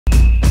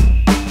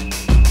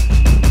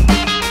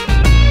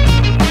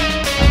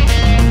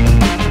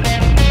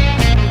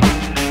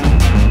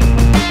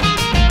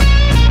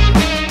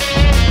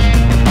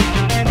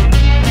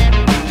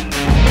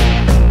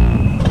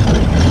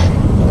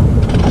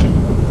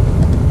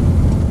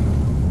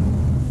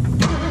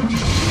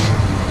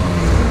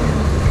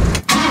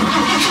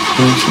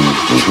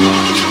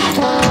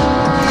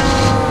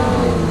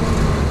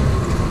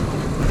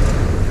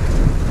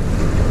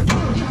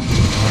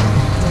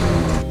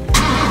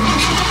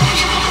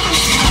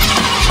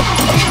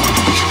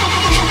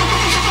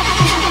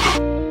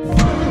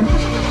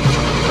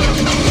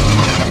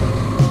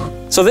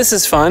So this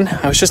is fun.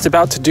 I was just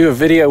about to do a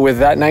video with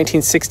that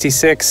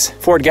 1966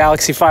 Ford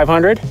Galaxie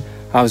 500.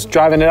 I was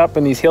driving it up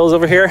in these hills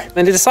over here,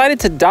 and it decided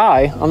to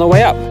die on the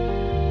way up.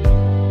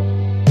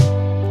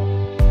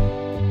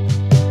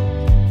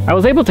 I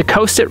was able to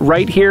coast it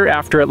right here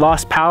after it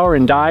lost power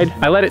and died.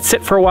 I let it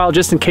sit for a while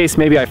just in case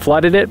maybe I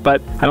flooded it,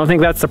 but I don't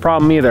think that's the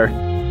problem either.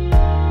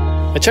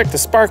 I checked the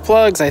spark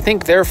plugs. I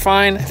think they're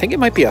fine. I think it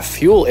might be a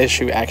fuel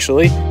issue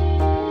actually.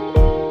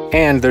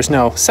 And there's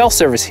no cell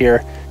service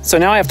here. So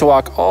now I have to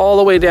walk all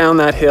the way down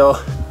that hill,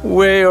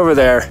 way over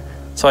there,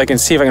 so I can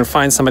see if I can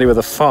find somebody with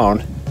a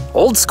phone.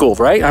 Old school,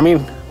 right? I mean,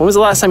 when was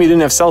the last time you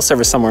didn't have cell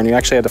service somewhere and you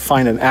actually had to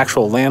find an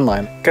actual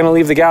landline? Gonna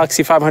leave the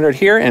Galaxie 500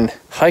 here and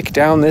hike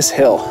down this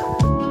hill.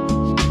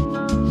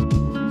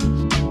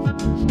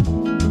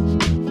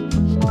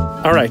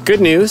 All right, good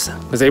news. I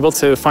was able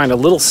to find a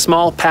little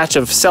small patch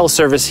of cell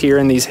service here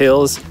in these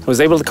hills. I was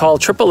able to call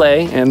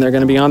AAA and they're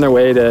gonna be on their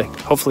way to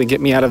hopefully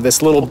get me out of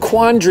this little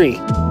quandary.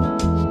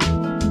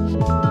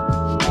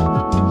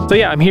 So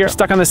yeah, I'm here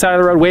stuck on the side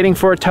of the road waiting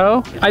for a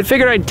tow. I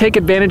figured I'd take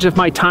advantage of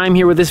my time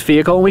here with this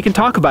vehicle and we can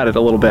talk about it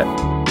a little bit.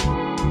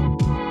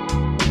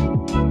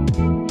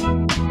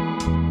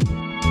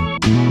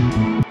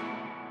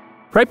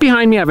 Right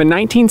behind me I have a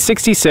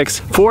 1966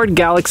 Ford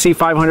Galaxie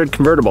 500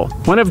 convertible,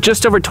 one of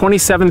just over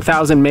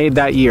 27,000 made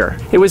that year.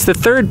 It was the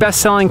third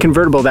best-selling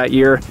convertible that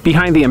year,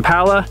 behind the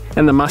Impala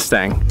and the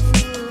Mustang.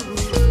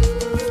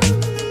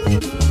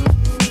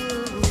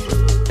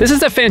 This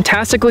is a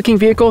fantastic looking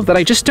vehicle that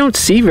I just don't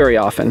see very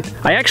often.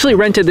 I actually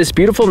rented this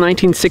beautiful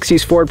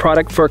 1960s Ford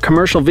product for a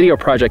commercial video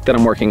project that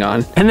I'm working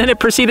on, and then it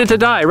proceeded to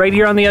die right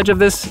here on the edge of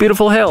this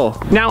beautiful hill.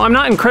 Now, I'm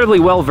not incredibly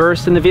well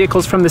versed in the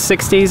vehicles from the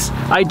 60s.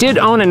 I did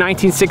own a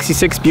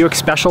 1966 Buick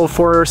Special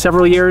for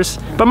several years,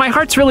 but my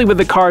heart's really with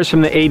the cars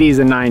from the 80s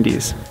and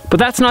 90s. But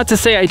that's not to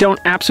say I don't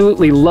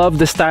absolutely love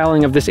the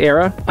styling of this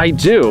era. I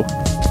do.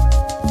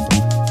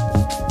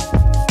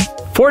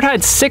 Ford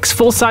had 6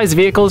 full-size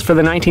vehicles for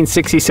the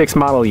 1966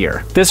 model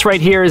year. This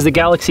right here is the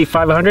Galaxie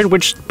 500,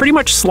 which pretty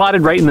much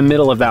slotted right in the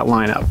middle of that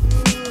lineup.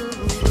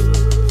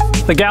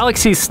 The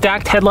Galaxie's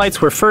stacked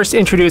headlights were first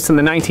introduced in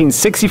the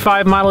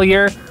 1965 model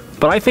year,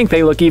 but I think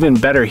they look even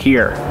better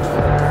here.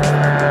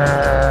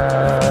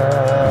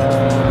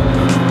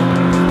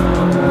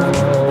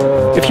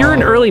 If you're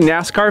an early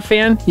NASCAR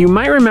fan, you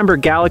might remember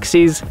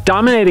Galaxies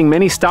dominating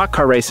many stock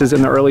car races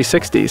in the early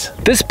 60s.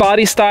 This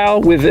body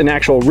style, with an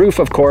actual roof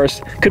of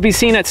course, could be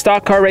seen at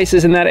stock car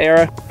races in that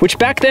era, which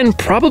back then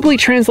probably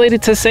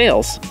translated to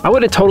sales. I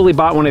would have totally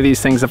bought one of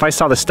these things if I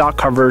saw the stock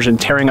car version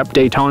tearing up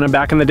Daytona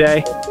back in the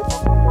day.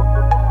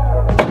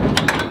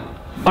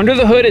 Under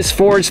the hood is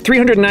Ford's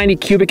 390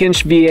 cubic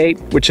inch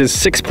V8, which is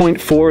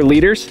 6.4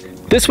 liters.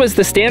 This was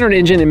the standard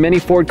engine in many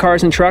Ford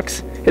cars and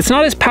trucks. It's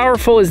not as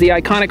powerful as the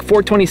iconic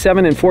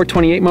 427 and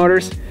 428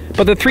 motors,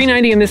 but the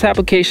 390 in this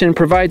application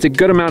provides a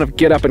good amount of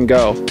get up and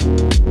go.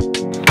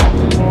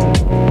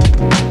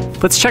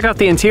 Let's check out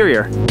the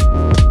interior.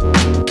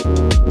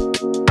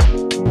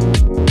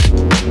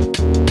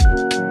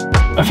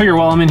 I figure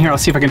while I'm in here, I'll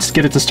see if I can just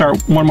get it to start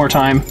one more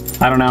time.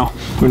 I don't know,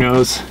 who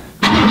knows?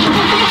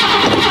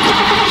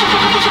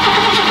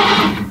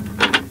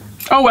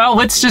 Oh well,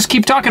 let's just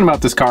keep talking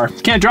about this car.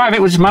 Can't drive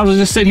it, we might as well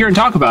just sit here and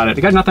talk about it.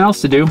 I got nothing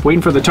else to do,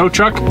 waiting for the tow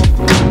truck.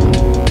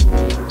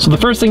 So the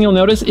first thing you'll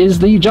notice is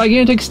the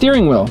gigantic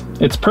steering wheel.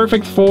 It's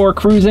perfect for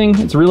cruising,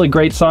 it's a really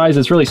great size,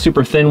 it's really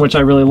super thin, which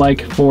I really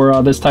like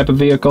for this type of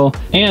vehicle.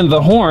 And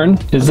the horn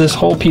is this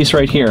whole piece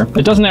right here.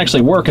 It doesn't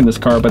actually work in this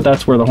car, but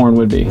that's where the horn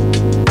would be.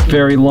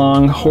 Very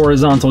long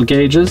horizontal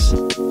gauges.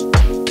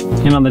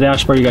 And on the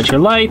dashboard you got your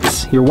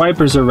lights, your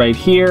wipers are right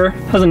here.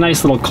 Has a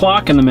nice little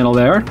clock in the middle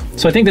there.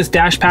 So I think this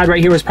dash pad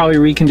right here was probably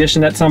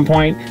reconditioned at some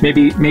point.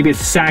 Maybe it's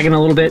sagging a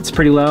little bit, it's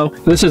pretty low.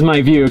 This is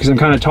my view because I'm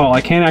kind of tall.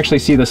 I can't actually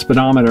see the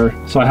speedometer,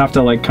 so I have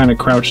to like kind of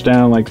crouch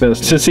down like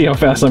this to see how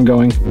fast I'm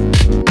going.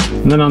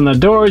 And then on the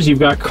doors you've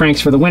got cranks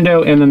for the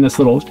window and then this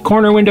little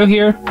corner window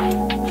here.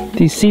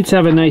 These seats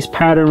have a nice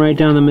pattern right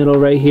down the middle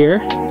right here.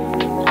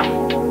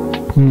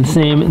 And the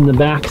same in the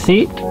back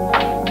seat.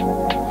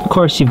 Of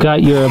course, you've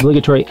got your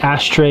obligatory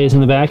ashtrays in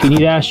the back. You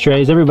need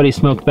ashtrays. Everybody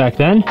smoked back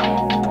then.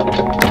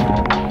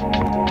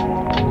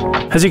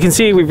 As you can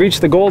see, we've reached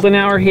the golden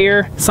hour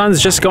here.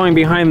 Sun's just going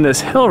behind this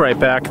hill right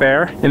back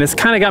there, and it's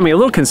kind of got me a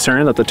little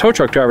concerned that the tow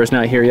truck driver's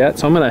not here yet,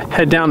 so I'm gonna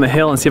head down the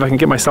hill and see if I can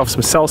get myself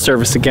some cell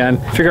service again,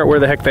 figure out where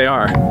the heck they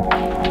are.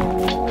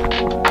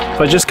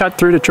 So I just got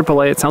through to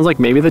AAA. It sounds like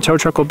maybe the tow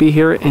truck will be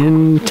here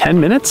in 10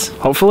 minutes,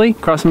 hopefully,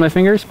 crossing my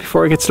fingers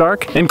before it gets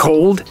dark and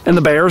cold and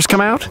the bears come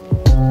out.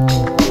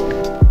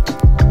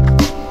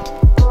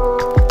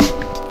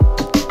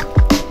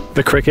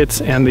 The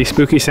crickets and the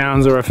spooky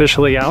sounds are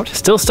officially out.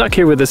 Still stuck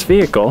here with this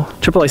vehicle.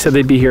 AAA said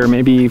they'd be here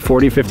maybe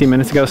 40, 50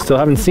 minutes ago. Still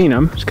haven't seen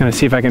them. Just gonna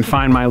see if I can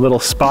find my little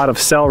spot of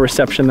cell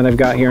reception that I've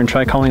got here and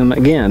try calling them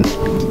again.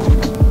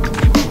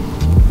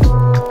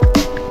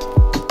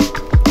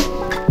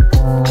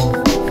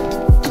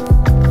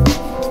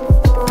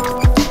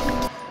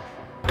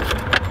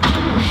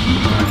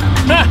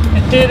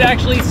 It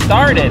actually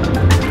started.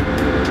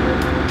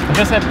 I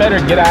guess I better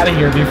get out of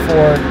here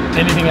before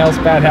anything else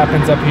bad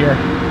happens up here.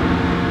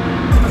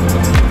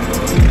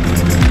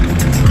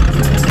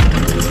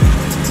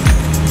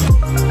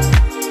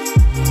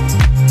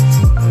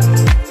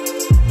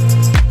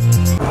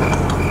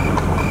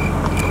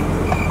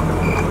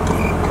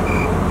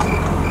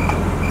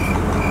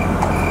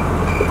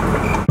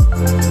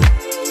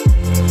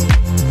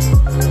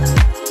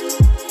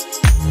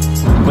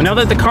 Now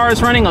that the car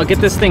is running, I'll get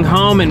this thing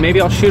home and maybe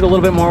I'll shoot a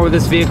little bit more with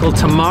this vehicle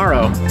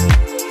tomorrow.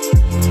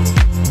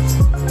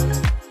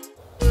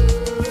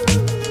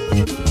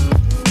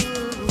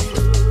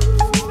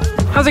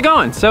 How's it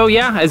going? So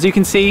yeah, as you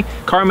can see,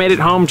 car made it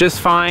home just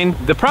fine.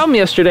 The problem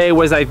yesterday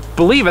was, I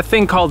believe, a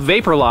thing called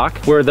vapor lock,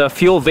 where the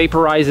fuel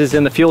vaporizes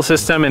in the fuel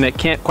system and it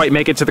can't quite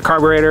make it to the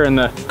carburetor and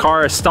the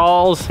car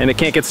stalls and it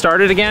can't get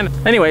started again.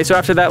 Anyway, so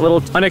after that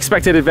little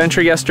unexpected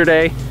adventure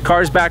yesterday,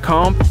 car's back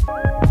home.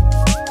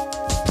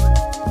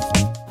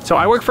 So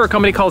I work for a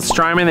company called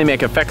Strymon. They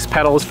make effects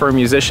pedals for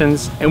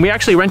musicians. And we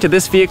actually rented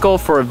this vehicle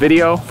for a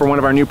video for one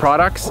of our new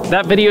products.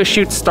 That video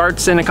shoot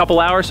starts in a couple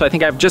hours, so I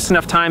think I have just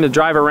enough time to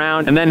drive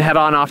around and then head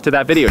on off to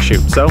that video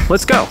shoot. So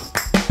let's go.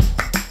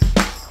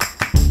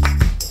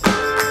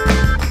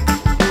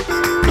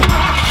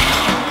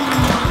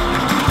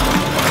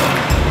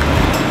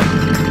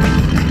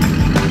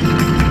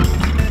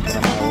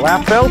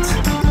 Lap belt.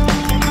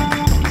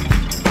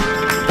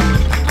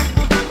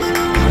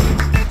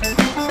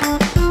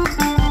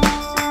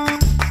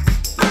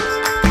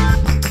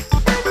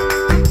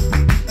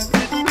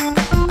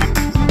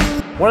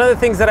 One of the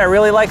things that I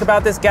really like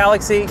about this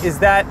Galaxie is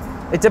that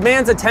it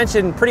demands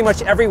attention pretty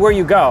much everywhere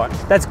you go.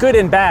 That's good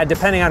and bad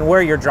depending on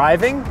where you're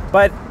driving,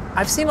 but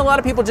I've seen a lot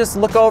of people just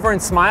look over and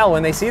smile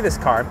when they see this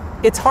car.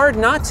 It's hard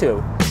not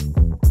to.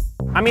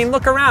 I mean,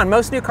 look around.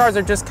 Most new cars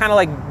are just kind of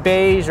like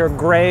beige or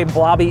gray,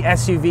 blobby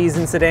SUVs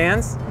and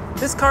sedans.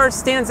 This car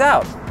stands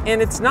out,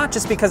 and it's not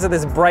just because of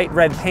this bright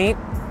red paint.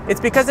 It's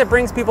because it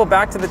brings people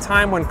back to the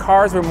time when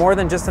cars were more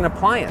than just an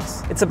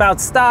appliance. It's about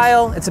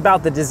style, it's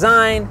about the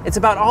design, it's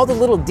about all the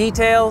little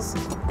details,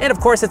 and of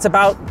course it's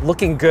about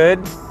looking good,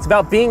 it's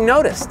about being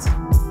noticed.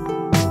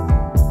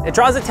 It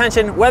draws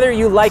attention whether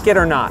you like it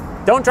or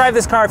not. Don't drive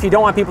this car if you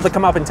don't want people to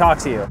come up and talk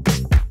to you.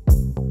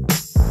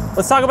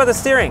 Let's talk about the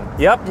steering.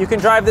 Yep, you can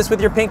drive this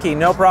with your pinky,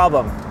 no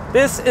problem.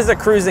 This is a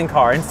cruising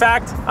car. In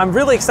fact, I'm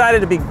really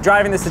excited to be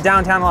driving this to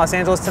downtown Los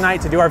Angeles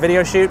tonight to do our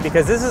video shoot,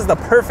 because this is the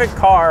perfect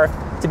car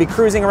to be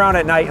cruising around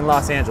at night in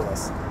Los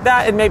Angeles.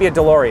 That and maybe a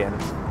DeLorean,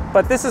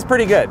 but this is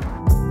pretty good.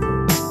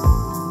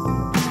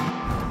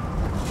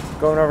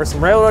 Going over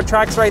some railroad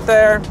tracks right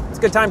there. It's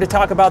a good time to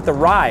talk about the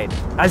ride.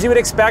 As you would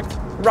expect,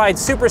 the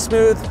ride's super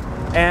smooth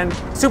and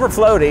super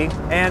floaty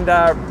and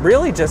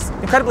really just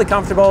incredibly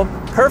comfortable,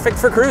 perfect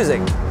for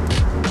cruising.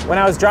 When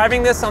I was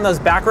driving this on those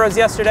back roads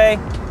yesterday,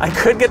 I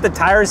could get the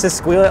tires to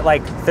squeal at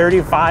like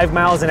 35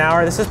 miles an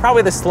hour. This is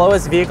probably the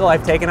slowest vehicle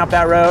I've taken up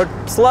that road.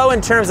 Slow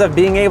in terms of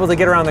being able to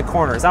get around the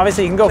corners.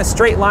 Obviously, you can go in a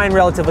straight line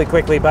relatively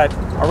quickly, but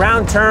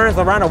around turns,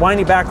 around a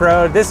windy back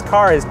road, this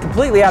car is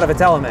completely out of its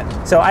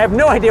element. So I have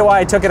no idea why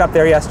I took it up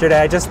there yesterday.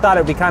 I just thought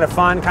it would be kind of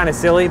fun, kind of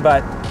silly,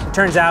 but it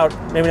turns out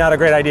maybe not a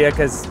great idea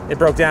because it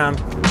broke down.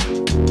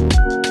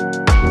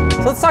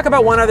 So let's talk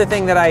about one other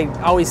thing that I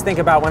always think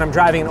about when I'm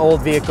driving an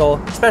old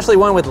vehicle, especially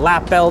one with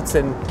lap belts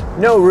and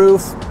no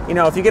roof. You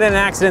know, if you get in an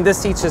accident, this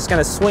seat's just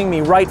gonna swing me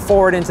right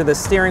forward into the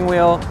steering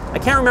wheel. I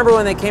can't remember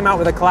when they came out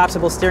with a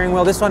collapsible steering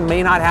wheel. This one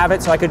may not have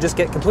it, so I could just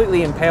get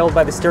completely impaled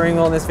by the steering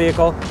wheel in this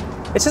vehicle.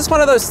 It's just one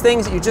of those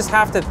things that you just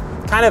have to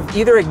kind of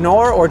either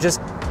ignore or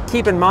just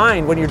keep in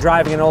mind when you're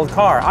driving an old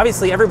car.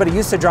 Obviously, everybody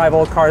used to drive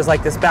old cars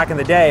like this back in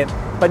the day,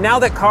 but now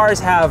that cars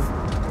have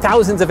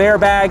thousands of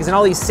airbags and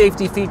all these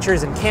safety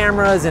features and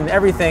cameras and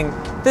everything,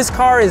 this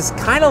car is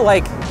kind of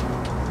like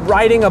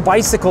riding a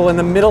bicycle in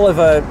the middle of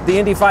the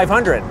Indy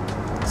 500.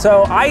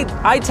 So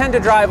I tend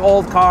to drive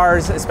old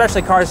cars,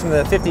 especially cars from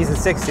the 50s and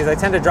 60s. I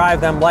tend to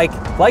drive them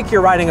like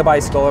you're riding a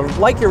bicycle or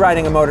like you're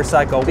riding a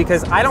motorcycle,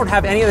 because I don't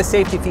have any of the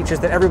safety features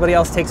that everybody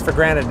else takes for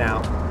granted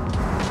now.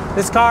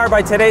 This car,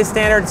 by today's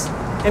standards,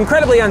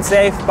 incredibly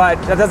unsafe, but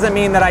that doesn't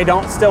mean that I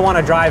don't still want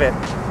to drive it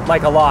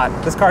like a lot.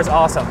 This car's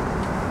awesome.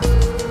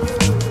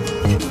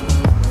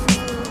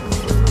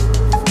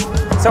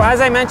 So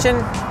as I mentioned,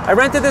 I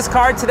rented this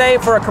car today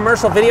for a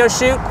commercial video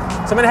shoot.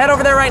 So I'm gonna head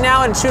over there right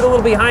now and shoot a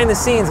little behind the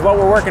scenes of what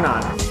we're working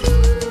on.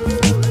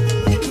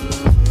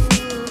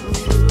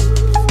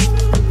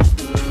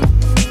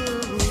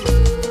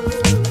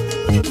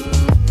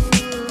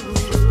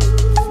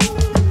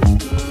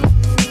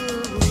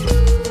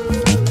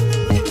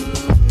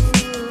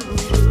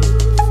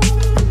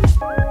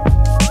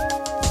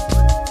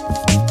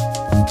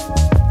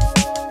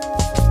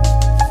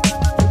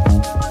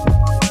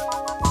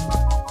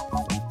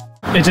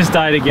 just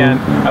died again.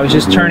 I was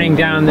just turning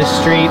down this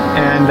street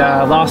and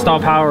lost all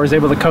power, was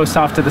able to coast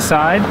off to the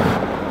side.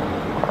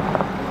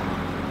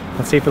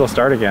 Let's see if it'll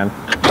start again.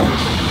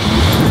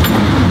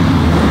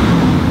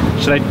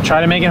 Should I try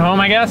to make it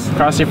home, I guess?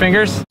 Cross your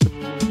fingers.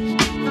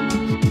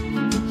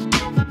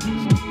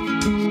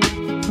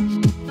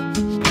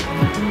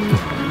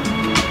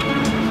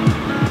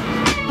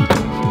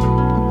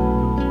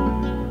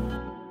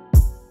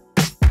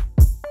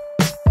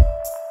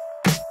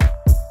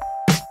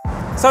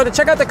 So to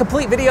check out the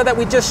complete video that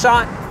we just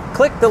shot,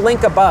 click the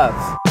link above.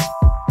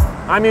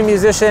 I'm a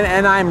musician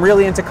and I'm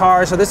really into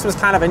cars, so this was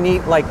kind of a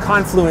neat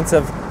confluence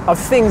of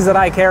things that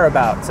I care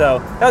about. So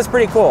that was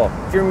pretty cool.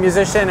 If you're a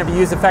musician, if you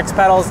use effects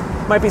pedals,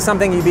 it might be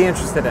something you'd be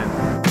interested in.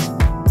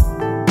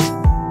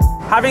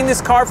 Having this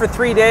car for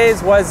 3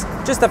 days was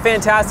just a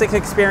fantastic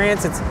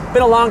experience. It's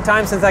been a long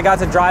time since I got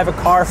to drive a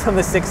car from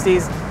the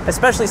 60s,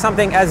 especially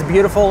something as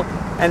beautiful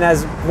and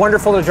as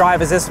wonderful to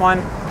drive as this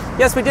one.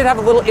 Yes, we did have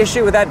a little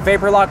issue with that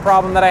vapor lock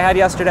problem that I had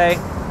yesterday,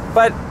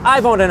 but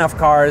I've owned enough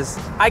cars.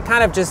 I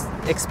kind of just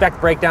expect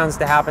breakdowns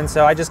to happen,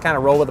 so I just kind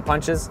of roll with the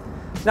punches.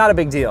 Not a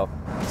big deal.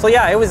 So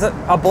yeah, it was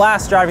a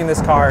blast driving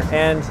this car,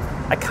 and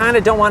I kind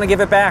of don't want to give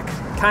it back.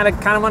 Kind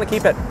of want to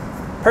keep it.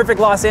 Perfect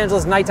Los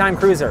Angeles nighttime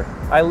cruiser.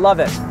 I love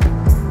it.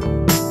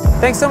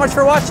 Thanks so much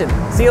for watching.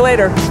 See you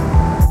later.